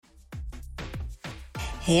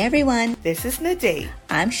Hey everyone, This is Nadine,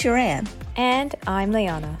 I'm Sharam. And I'm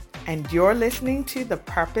Leanna. and you're listening to the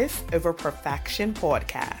Purpose Over Perfection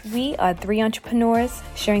podcast. We are three entrepreneurs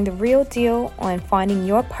sharing the real deal on finding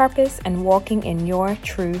your purpose and walking in your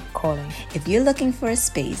true calling. If you're looking for a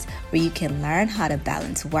space where you can learn how to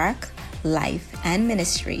balance work, life, and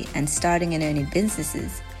ministry and starting and earning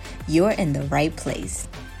businesses, you're in the right place.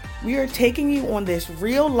 We are taking you on this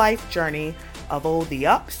real life journey of all the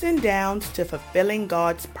ups and downs to fulfilling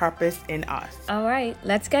God's purpose in us. All right,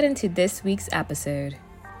 let's get into this week's episode.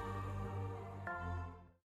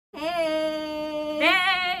 Hey!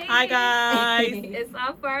 Hi guys! It's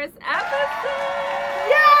our first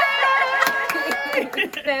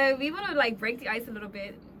episode! So we want to break the ice a little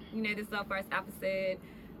bit. You know, this is our first episode.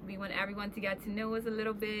 We want everyone to get to know us a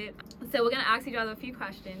little bit. So we're going to ask each other a few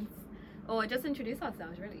questions. Or just introduce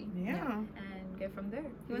ourselves, really. Yeah. And go from there.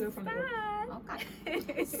 You Go want to from there. start?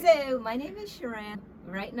 Okay. So, my name is Sharan.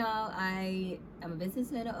 Right now, I am a business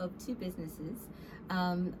owner of two businesses.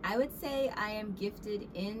 I would say I am gifted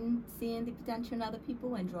in seeing the potential in other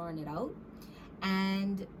people and drawing it out.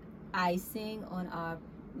 And I sing on our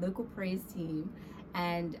local praise team,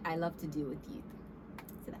 and I love to deal with youth.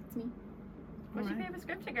 So, that's me. What's your favorite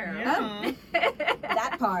scripture, girl? Yeah.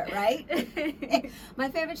 That part, right? My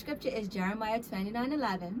favorite scripture is Jeremiah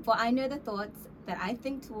 29:11. For I know the thoughts that I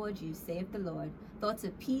think towards you, saith the Lord, thoughts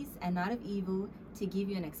of peace and not of evil, to give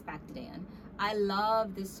you an expected end. I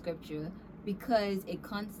love this scripture because it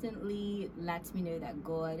constantly lets me know that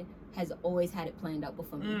God has always had it planned out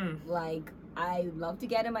before me. Like, I love to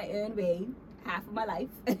get in my own way half of my life.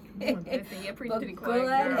 You're preaching to the But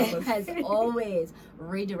choir, God girl. has always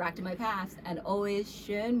redirected my paths and always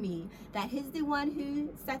shown me that He's the one who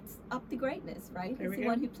sets up the greatness, right? There He's we the go.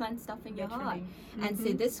 one who plants stuff in your heart. Literally. And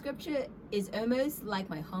so this scripture is almost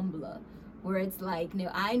like my humbler, where it's like,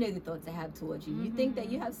 no, I know the thoughts I have towards you. You think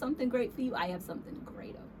that you have something great for you, I have something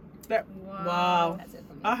greater. Wow. That's it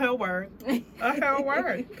for me. A whole word. A whole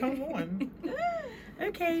word. Come on.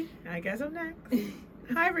 Okay, I guess I'm next.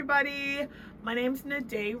 Hi everybody. My name's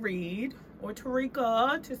Nadine Reed, or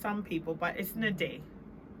Tarika to some people, but it's Nadine.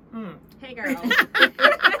 Hey, girl.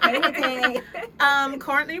 Okay.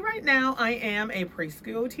 Currently right now I am a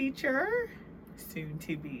preschool teacher. Soon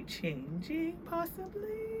to be changing,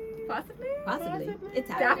 possibly. Possibly? Possibly. It's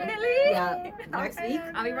happening. Definitely? Yeah. Next week.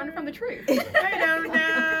 I'll be running from the truth. I don't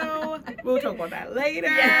know. We'll talk about that later.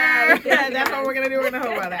 Yeah. That's what we're gonna do. We're gonna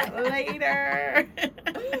talk about that later.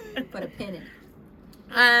 Put a pin in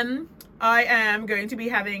it. I am going to be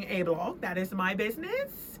having a blog. That is my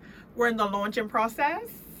business. We're in the launching process.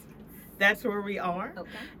 That's where we are.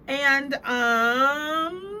 Okay. And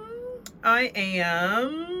I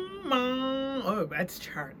am that's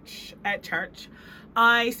church. At church,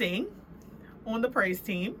 I sing on the praise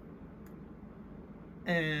team,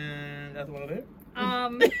 and that's about it.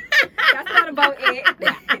 That's not about it.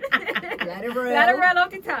 Let it roll. Let it roll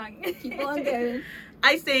off the tongue. Keep on going.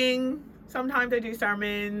 I sing. Sometimes I do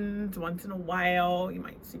sermons. Once in a while, you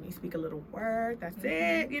might see me speak a little word. That's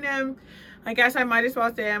it. You know, I guess I might as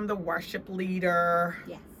well say I'm the worship leader.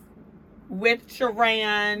 Yes. With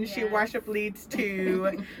Sharan. She Yes. worship leads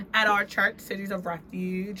too at our church, Cities of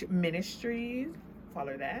Refuge Ministries.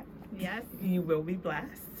 Follow that. Yes. You will be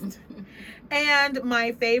blessed. And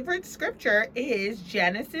my favorite scripture is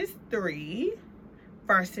Genesis 3,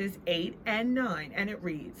 verses 8 and 9. And it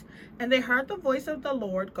reads, And they heard the voice of the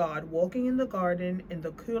Lord God walking in the garden in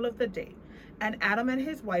the cool of the day. And Adam and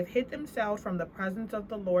his wife hid themselves from the presence of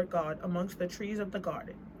the Lord God amongst the trees of the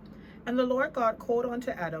garden. And the Lord God called unto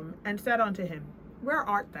Adam and said unto him, Where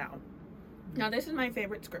art thou? Now, this is my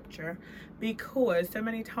favorite scripture because so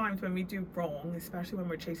many times when we do wrong, especially when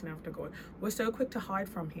we're chasing after God, we're so quick to hide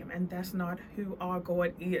from Him, and that's not who our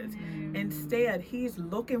God is. Instead, He's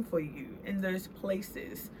looking for you in those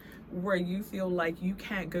places where you feel like you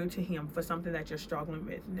can't go to Him for something that you're struggling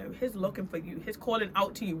with. No, He's looking for you. He's calling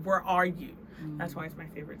out to you. Where are you? That's why it's my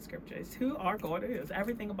favorite scripture. It's who our God is,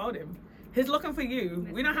 everything about Him. He's looking for you.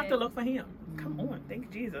 We don't have to look for Him. Come on,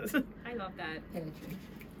 thank Jesus. I love that. Penetrate.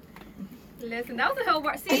 Listen, that was a whole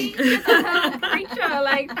word. See, just a whole preacher,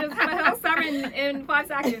 just had a whole sermon in 5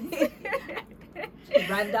 seconds.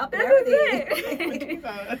 Revved up and That was everything.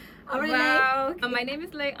 it. All right, Wow. My name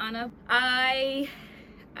is Leanna. I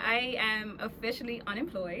am officially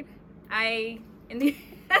unemployed.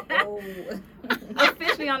 Oh.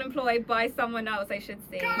 Officially unemployed by someone else, I should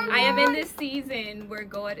say. I am in this season where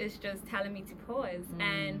God is just telling me to pause.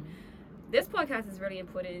 And this podcast is really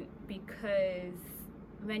important because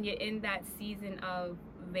when you're in that season of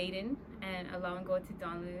waiting and allowing God to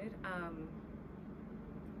download,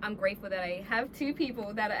 I'm grateful that I have two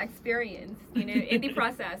people that are experienced, you know, in the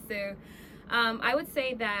process. So I would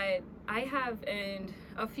say that I have owned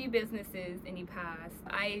a few businesses in the past.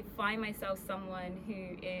 I find myself someone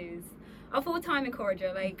who is a full-time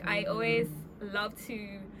encourager. Like, I always love to,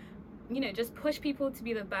 you know, just push people to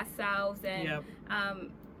be the best selves and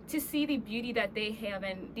to see the beauty that they have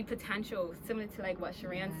and the potential, similar to like what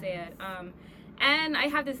Sharon said. And I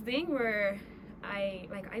have this thing where I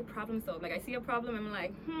problem solve. Like, I see a problem, I'm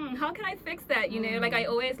like, how can I fix that? You know, like, I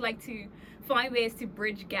always like to find ways to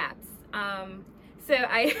bridge gaps. So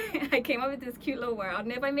I came up with this cute little word. I don't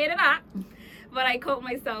know if I made it up, but I called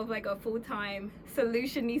myself like a full-time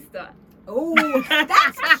solutionista. Oh,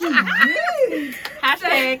 that's cute.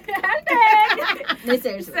 Hashtag. No,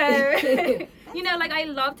 seriously. So, you know, like, I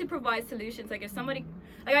love to provide solutions. Like, if somebody,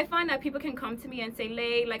 like, I find that people can come to me and say,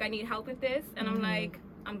 Lay, like, I need help with this. And I'm like,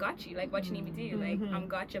 I'm got you. Like, what you need me to do? Like, I'm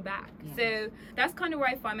got your back. Yes. So that's kind of where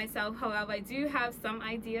I find myself. However, I do have some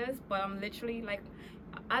ideas, but I'm literally like,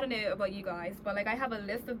 I don't know about you guys, but like, I have a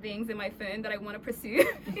list of things in my phone that I want to pursue.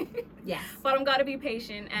 Yes. But I'm gotta be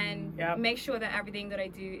patient and make sure that everything that I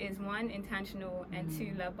do is, one, intentional, and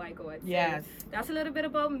two, loved by God. Yes. So that's a little bit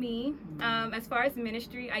about me. As far as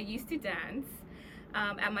ministry, I used to dance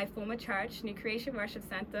at my former church, New Creation Worship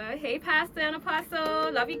Center. Hey, Pastor and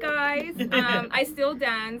Apostle, love you guys. I still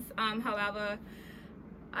dance. However,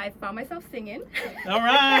 I found myself singing. All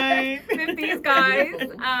right. With these guys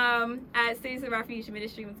at Cities of Refuge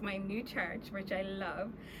Ministry, was my new church, which I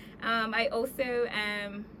love. I also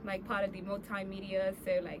am like part of the multimedia,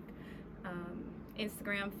 so like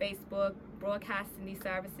Instagram, Facebook, broadcasting these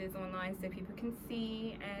services online so people can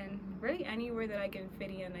see, and really anywhere that I can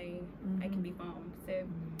fit in, I can be found. So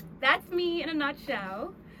that's me in a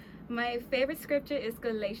nutshell. My favorite scripture is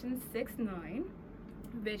Galatians 6:9.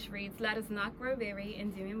 Which reads, let us not grow weary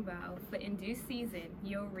in doing well, but in due season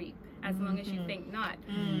you'll reap, as long as you think not.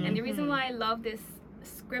 And the reason why I love this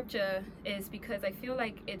scripture is because I feel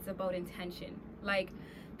like it's about intention. Like,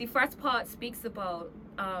 the first part speaks about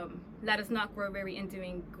let us not grow weary in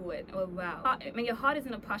doing good or well. When your heart is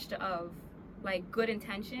in a posture of like good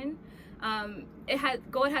intention,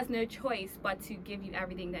 God has no choice but to give you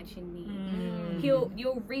everything that you need.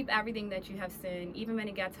 You'll reap everything that you have sown, even when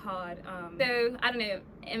it gets hard. So I don't know,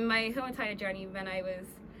 in my whole entire journey, when I was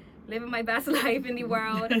living my best life in the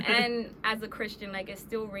world and as a Christian, like, it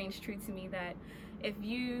still rings true to me that if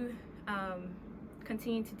you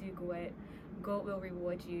continue to do good, God will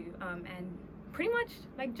reward you, and pretty much,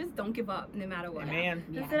 like, just don't give up no matter what. Amen.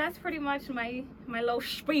 So that's pretty much my little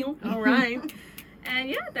spiel. All right. And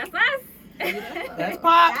yeah, that's us. That's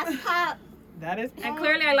pop. That's pop. That is pop. And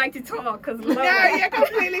clearly I like to talk, because Yeah, you're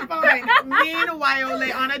completely fine. Meanwhile,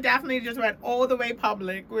 Leanna definitely just went all the way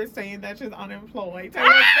public with saying that she's unemployed. So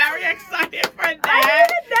we're very excited for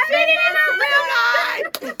that. She didn't even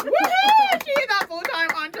realize. Woohoo! She's a full-time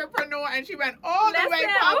entrepreneur, and she went all the way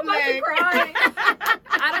I'm about to public. cry.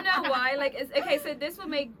 I don't know why. Like, it's okay. So this will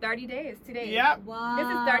make 30 days today. Yep. Wow. This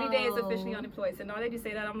is 30 days officially unemployed. So now that you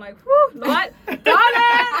say that, I'm like, whew, Lord, darling.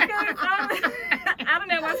 I don't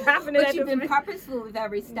know what's happening. But you've been purposeful with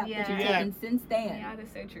every step that you've Yeah. taken since then. Yeah,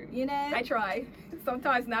 that's so true. You know? I try.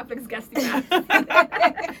 Sometimes Netflix gets the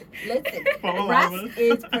best. Listen, For all of rest us.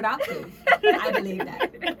 is productive. I believe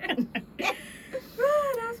that.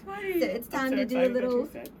 That's funny. So it's time So to do a excited that little. you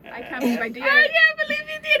said that. I can't believe I did. I can't believe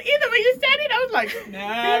you did either. When you said it, I was like,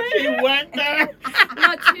 nah, she went there.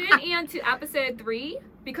 Now tune in to episode 3,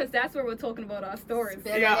 because that's where we're talking about our stories.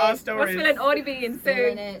 Spilling Yeah, our it. We're stories. spilling all the beans. So,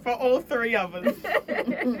 Spilling it. For all 3 of us.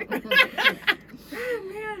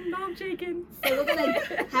 man, now I'm shaking. So we're gonna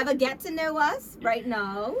have a get to know us right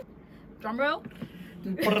now. Drum roll.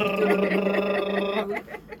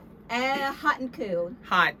 Hot and cold,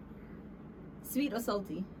 Hot. sweet or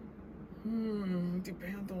salty.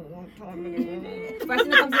 Depends on what time it is. First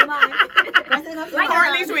thing that comes to mind. First thing that comes to mind.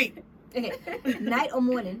 Currently sweet. Okay. Night or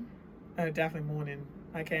morning? Definitely morning.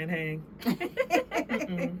 I can't hang.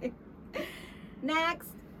 Next.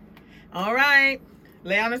 All right.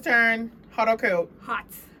 Leanna's turn. Hot or cold? Hot.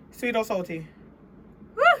 Sweet or salty?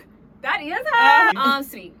 Woo! That is hot.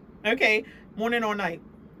 Sweet. Okay. Morning or night?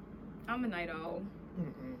 I'm a night owl.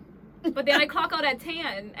 Mm-mm. But then I clock out at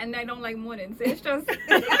 10 and I don't like morning. So it's just.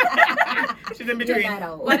 She's in You're between. night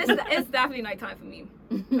owl. But it's definitely nighttime for me.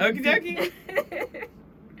 Okie dokie.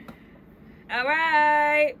 All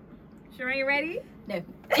right. Sharon, you ready? No.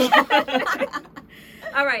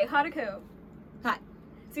 All right. Hot or cold? Hot.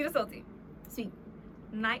 Sweet or salty? Sweet.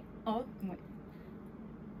 Night or morning?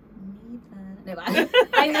 Neither.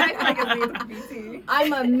 I know. I feel like it's neither for me too.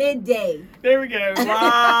 I'm a midday. There we go.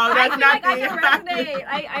 Wow, I that's feel like I nothing. can resonate.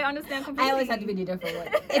 I understand completely. I always have to be the different one.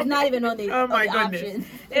 It's not even on the, Oh my on the goodness.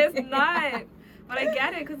 options. It's not. But I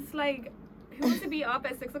get it because it's like, who wants to be up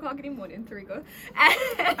at 6 o'clock in the morning, Tarika? I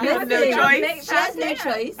have no Listen, choice. She has no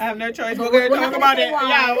choice. I have no choice. We're We're going to not talk gonna about say it. why.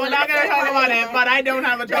 Yeah, We're we're not not going to gonna talk say about why. it, but I don't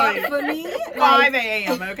have a But choice. for me, 5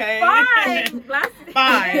 a.m., okay? 5. Blast-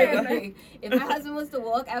 5. like, if my husband wants to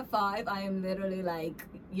walk at 5, I am literally like,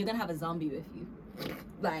 you're gonna have a zombie with you.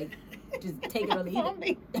 Like, just take it or leave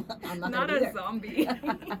it. I'm not Not gonna be a there. zombie.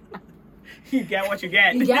 You get what you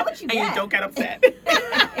get. You get what you And you get. don't get upset.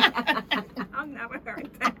 I've never heard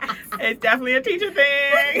that. It's definitely a teacher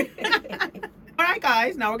thing. All right,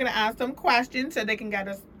 guys. Now we're gonna ask them questions so they can get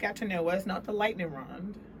to know us. Not the lightning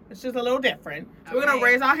round. It's just a little different. So we're gonna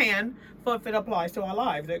Alright. raise our hand for if it applies to our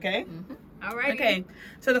lives. Okay. All right. Okay.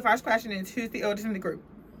 So the first question is, who's the oldest in the group?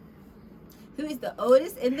 Who is the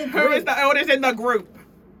oldest in the Who group? is the oldest in the group?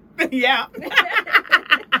 Yeah.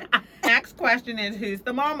 Next question is, who's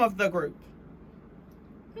the mom of the group?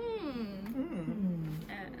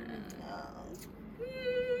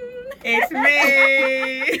 It's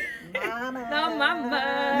me. Mama. No,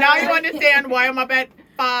 mama. Now you understand why I'm up at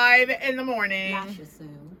 5 in the morning. Lash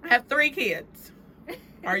assume. I have 3 kids.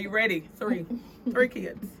 Are you ready? 3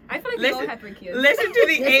 kids. I feel like we all Listen, had 3 kids. listen to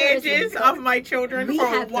the Listen, ages of my children we for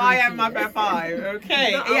have why 3 I'm up kids. at 5.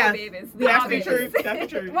 Okay. Not all Yes. babies. That's Not all the babies. truth. That's the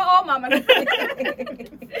truth. We're all mamas.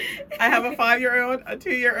 I have a 5-year-old, a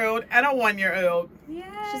 2-year-old, and a 1-year-old. Yeah.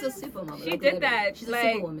 She's a super mama. She Look did at her. that, She's a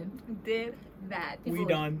like- superwoman. Did that. We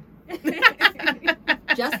done.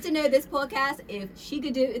 Just to know this podcast, if she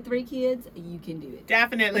could do it with 3 kids, you can do it. But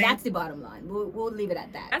Definitely. that's the bottom line. We'll leave it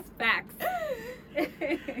at that. That's facts.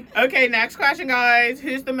 Okay, next question, guys.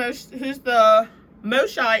 Who's the most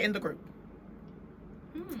shy in the group?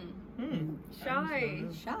 Shy.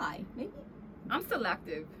 Shy, maybe. I'm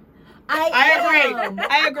selective. I agree.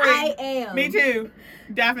 I agree. I am. Me too.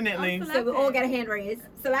 Definitely. I'm So we all get a hand raised.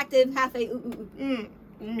 Selective, half a. Me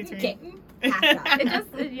too. Okay. Half It that.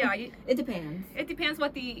 just, yeah, It depends. it depends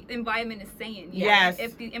what the environment is saying. Yes.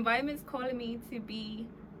 If the environment's calling me to be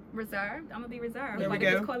reserved, I'm gonna be reserved. There we But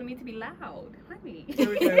if go. it's calling me to be loud, honey. There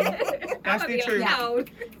we go. I'm That's gonna the be truth. loud.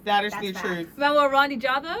 That is That's the fact. truth. When we're around each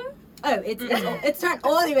other, Oh, it's turned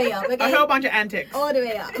all the way up. A Okay. whole bunch of antics. All the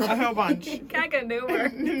way up. A whole bunch. can't get nowhere.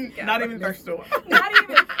 Not even thrift store. Not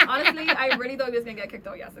even. Honestly, I really thought we was gonna get kicked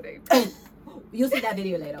out yesterday. You'll see that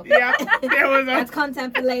video later. Yeah, there was That's a.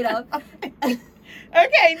 content for later.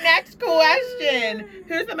 Okay, next question.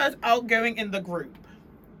 Who's the most outgoing in the group?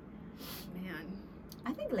 Man.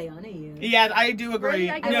 I think Leona is. Yes, I do agree.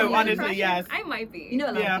 Really? I get No, the honestly, impression. yes. I might be. You know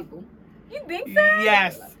a lot Yeah. of people. You think so?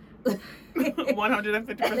 Yes. And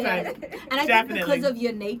 150%. I think Definitely. because of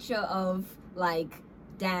your nature of like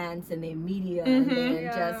dance and then media and Mhm. then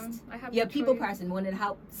Yeah, just I have you're a no people choice. person, wanting to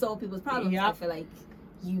help solve people's problems. I Yep. feel like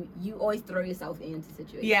you always throw yourself into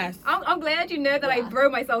situations. Yes. I'm glad you know that I Yeah. throw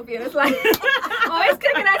myself in. It's like always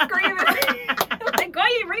kicking and screaming. Like, are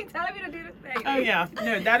you really telling me to do this thing? Oh, yeah.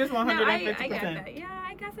 No, that is No, I 150%. get that. Yeah,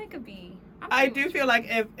 I guess I could be. I'm I pretty do much- feel like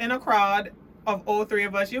if in a crowd of all 3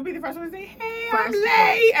 of us, you'll be the first one to say, hey, I'm First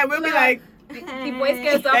late. And we'll be Look. like, The voice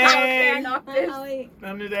goes up. Hey. And off this.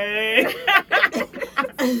 I'm today.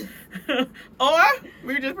 Or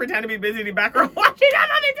we just pretend to be busy in the background watching. I'm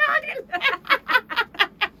not talking.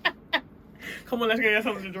 Come on, let's get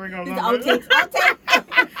something to drink on. These are outtakes. Outtake.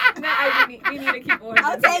 No, we need to keep on.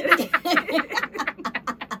 Outtake.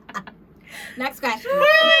 Next question.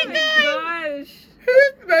 Oh my gosh.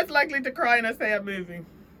 Who's most likely to cry in a sad movie?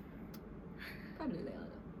 Probably Leona.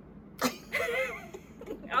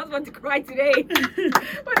 I was about to cry today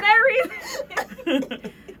for that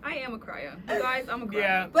reason. I am a crier. Guys, I'm a crier.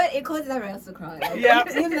 Yeah. But it causes everyone else to cry. Like, Yeah.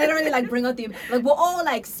 You literally like bring up the like we're all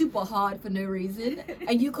like super hard for no reason,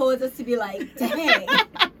 and you cause us to be like, dang,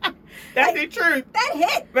 That's the truth. that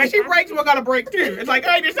hit. When she breaks, we're gonna break too. It's like,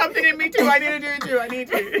 hey, there's something in me too. I need to do it too. I need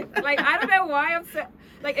to. Like, I don't know why I'm so.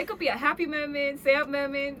 Like, it could be a happy moment, sad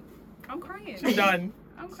moment. I'm crying. She's done.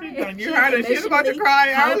 I'm She's crying. done. You heard her. She's about to emotionally cry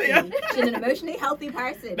healthy. earlier. She's an emotionally healthy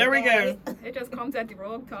person. There we okay? It just comes at the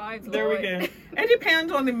wrong times. There we Lord. go. It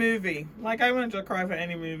depends on the movie. Like, I wouldn't just cry for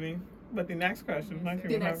any movie. But the next question.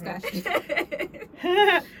 The next question.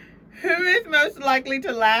 Who is most likely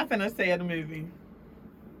to laugh in a sad movie?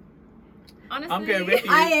 Honestly, I'm good with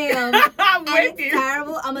you. I am. I'm And with it's you.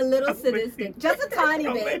 terrible. I'm a little I'm with you. sadistic, just a tiny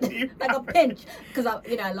I'm bit, with you. like a pinch, because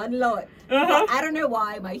I love it. Uh-huh. But I don't know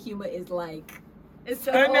why my humor is like It's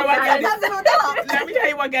just Oh, no, I That got doesn't help. Let me tell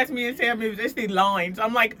you what gets me in Sam movies. It's the lines.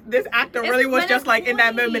 I'm like, this actor really was when just it's like in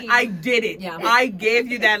that funny. moment. I did it. Yeah. I gave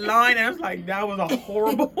you that line, and I was like, that was a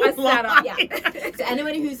horrible I sat up. line. Yeah. So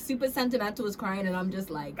anybody who's super sentimental is crying, and I'm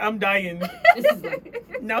just like, I'm dying. this is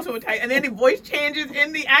like, Now so tight. And then the voice changes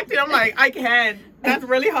in the acting. I'm like, I can't. That's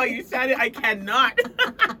really how you said it. I cannot.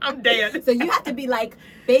 I'm dead. so you have to be like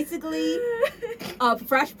basically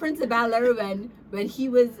Fresh Prince of Bel-Air when he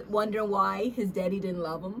was wondering why his daddy didn't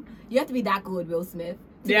love him. You have to be that good, Will Smith,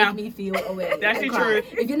 to Yeah. make me feel away. That's and the cry. truth.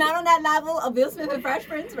 If you're not on that level of Will Smith and Fresh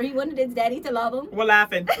Prince, where he wanted his daddy to love him, We're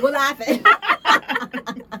laughing. we're laughing.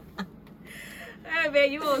 Oh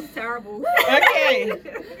man, you all terrible. Okay.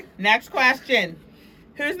 Next question.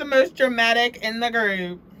 Who's the most dramatic in the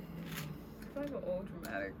group? We're all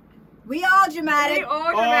dramatic. We all dramatic. We all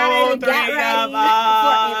All dramatic. So get three ready of for a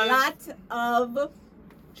us. lot of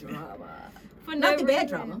drama. For Not no the bad reason.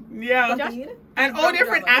 drama. Yeah. But the And all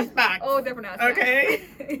different drama. aspects. All different aspects.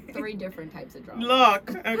 Okay. 3 different types of drama.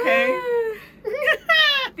 Look, okay.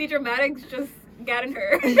 The dramatics just got in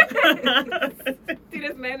her. See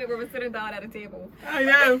this moment where we're sitting down at a table. I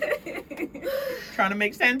know. Trying to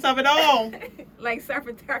make sense of it all. Like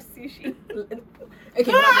surfing our sushi.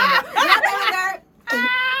 Okay, we're not going there.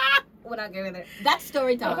 We're not going there. That's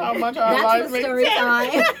story time. How much our That's lives for make story sense.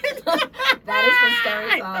 time. That is for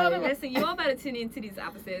story time. Listen, you all better tune into these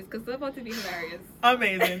episodes because they're about to be hilarious.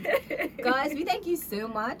 Amazing. Guys, we thank you so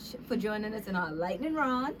much for joining us in our lightning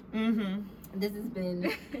round. Mm-hmm. This has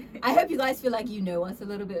been, I hope you guys feel like you know us a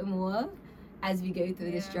little bit more as we go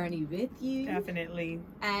through this Yeah. journey with you. Definitely.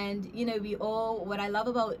 And, you know, we all, what I love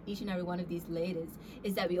about each and every one of these ladies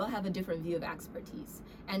is that we all have a different view of expertise.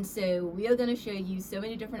 And so we are going to show you so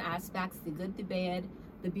many different aspects, the good, the bad,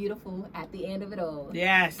 the beautiful at the end of it all.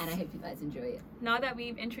 Yes. And I hope you guys enjoy it. Now that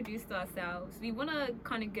we've introduced ourselves, we want to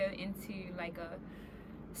kind of go into like a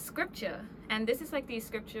scripture, and this is like the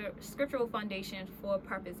scriptural foundation for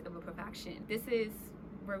purpose over perfection. This is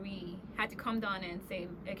where we had to come down and say,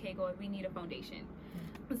 okay, God, we need a foundation.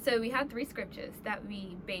 So we have 3 scriptures that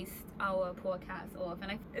we based our podcast off,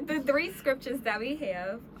 and the 3 scriptures that we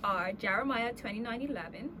have are Jeremiah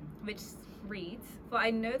 29:11, which reads, "For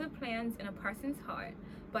I know the plans in a person's heart,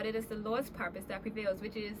 but it is the Lord's purpose that prevails,"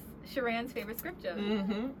 which is Sharon's favorite scripture.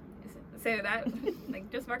 Mm-hmm. So that like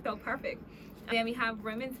just worked out perfect. And then we have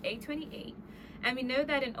Romans 8:28, and we know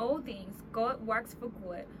that in all things God works for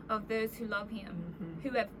good of those who love Him, Mm-hmm.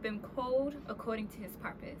 who have been called according to His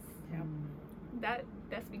purpose. Yep.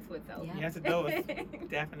 That speaks for itself. Yeah. Yes, it does.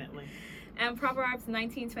 Definitely. And Proverbs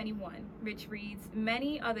 19:21, which reads,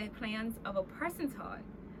 "Many are the plans of a person's heart,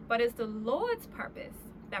 but it's the Lord's purpose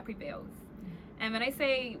that prevails." And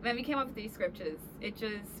when we came up with these scriptures, it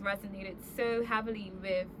just resonated so heavily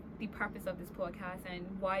with the purpose of this podcast and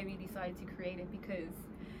why we decided to create it. Because,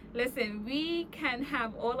 listen, we can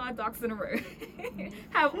have all our ducks in a row,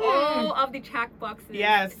 have all of the check boxes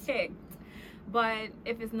Yes. ticked, but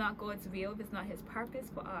if it's not God's will, if it's not His purpose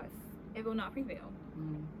for us, it will not prevail.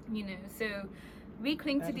 You know, so we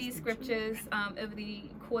cling That to is these the scriptures over the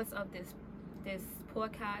course of this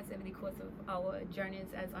podcast, over the course of our journeys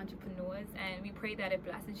as entrepreneurs, and we pray that it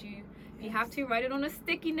blesses you. If you have to, write it on a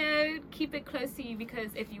sticky note, keep it close to you,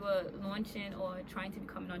 because if you are launching or trying to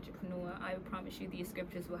become an entrepreneur, I promise you these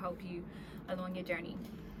scriptures will help you along your journey.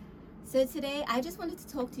 So today, I just wanted to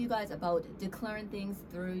talk to you guys about declaring things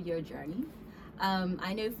through your journey.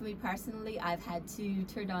 I know for me personally, I've had to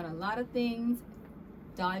turn down a lot of things,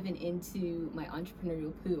 diving into my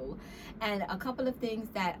entrepreneurial pool. And a couple of things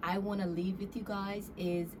that I want to leave with you guys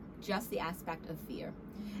is just the aspect of fear.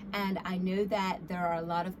 And I know that there are a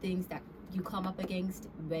lot of things that you come up against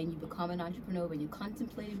when you become an entrepreneur, when you're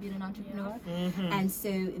contemplating being an entrepreneur. Mm-hmm. And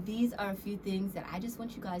so these are a few things that I just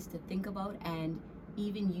want you guys to think about and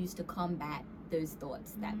even use to combat those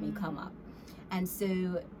thoughts that may come up. And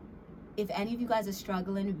so if any of you guys are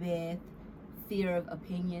struggling with fear of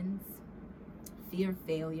opinions, fear of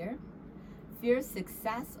failure, fear of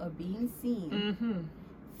success or being seen, Mm-hmm.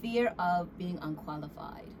 fear of being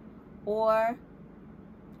unqualified, or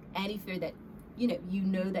any fear that you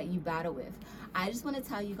know that you battle with, I just want to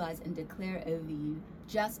tell you guys and declare over you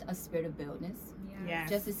just a spirit of boldness, Yes.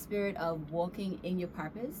 just a spirit of walking in your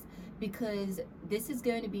purpose, because this is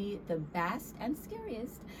going to be the best and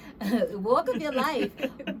scariest walk of your life.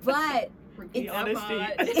 But The it's honesty.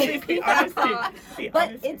 It's The honesty. The but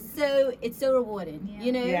honesty. it's so rewarding,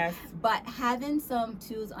 you know. Yes. But having some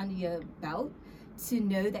tools under your belt to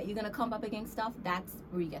know that you're gonna come up against stuff, that's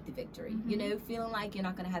where you get the victory. You know, feeling like you're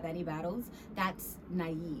not gonna have any battles, that's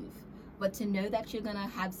naive. But to know that you're gonna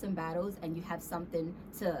have some battles and you have something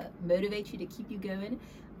to motivate you to keep you going,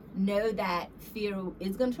 know that fear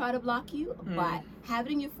is going to try to block you, but have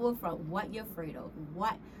it in your forefront what you're afraid of.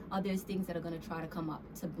 What are those things that are going to try to come up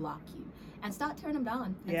to block you? And start turning them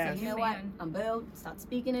down. And say, you know what? I'm bold. Start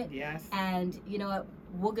speaking it. Yes. And you know what?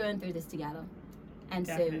 We're going through this together. And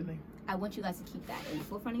Definitely. so I want you guys to keep that in the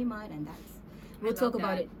forefront of your mind. And we'll talk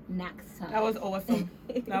about it next time. That was awesome.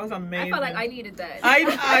 That was amazing. I felt like I needed that.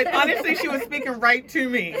 I honestly, she was speaking right to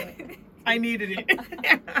me. I needed it.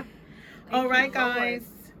 All right, guys.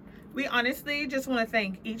 We honestly just want to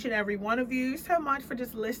thank each and every one of you so much for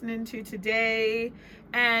just listening to today.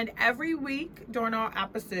 And every week during our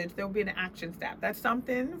episodes, there will be an action step. That's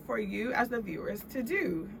something for you as the viewers to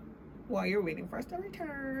do while you're waiting for us to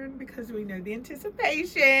return, because we know the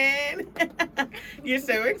anticipation. You're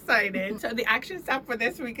so excited. So the action step for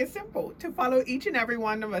this week is simple: to follow each and every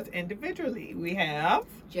one of us individually. We have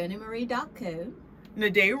JourneyMarie.co,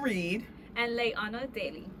 Naday Reed, and Leanna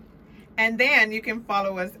Daly. And then you can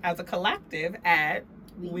follow us as a collective at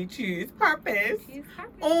We Choose Purpose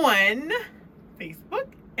on Facebook,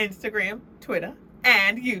 Instagram, Twitter,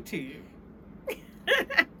 and YouTube.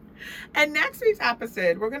 And next week's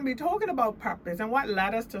episode, we're going to be talking about purpose and what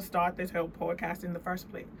led us to start this whole podcast in the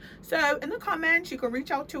first place. So in the comments, you can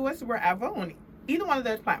reach out to us wherever on either one of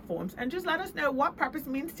those platforms and just let us know what purpose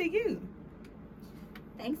means to you.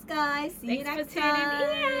 Thanks, guys. See you next time.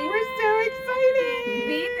 We're so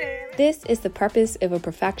excited. This is the Purpose Over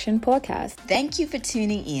Perfection podcast. Thank you for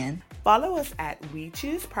tuning in. Follow us at We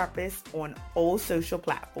Choose Purpose on all social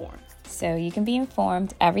platforms. So you can be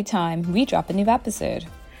informed every time we drop a new episode.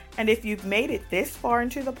 And if you've made it this far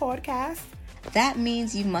into the podcast, that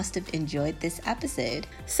means you must have enjoyed this episode.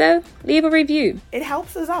 So leave a review. It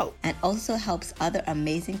helps us out. And also helps other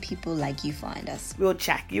amazing people like you find us. We'll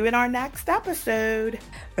check you in our next episode.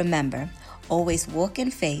 Remember, always walk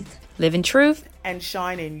in faith, live in truth, and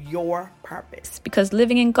shine in your purpose. Because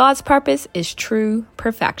living in God's purpose is true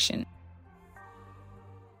perfection.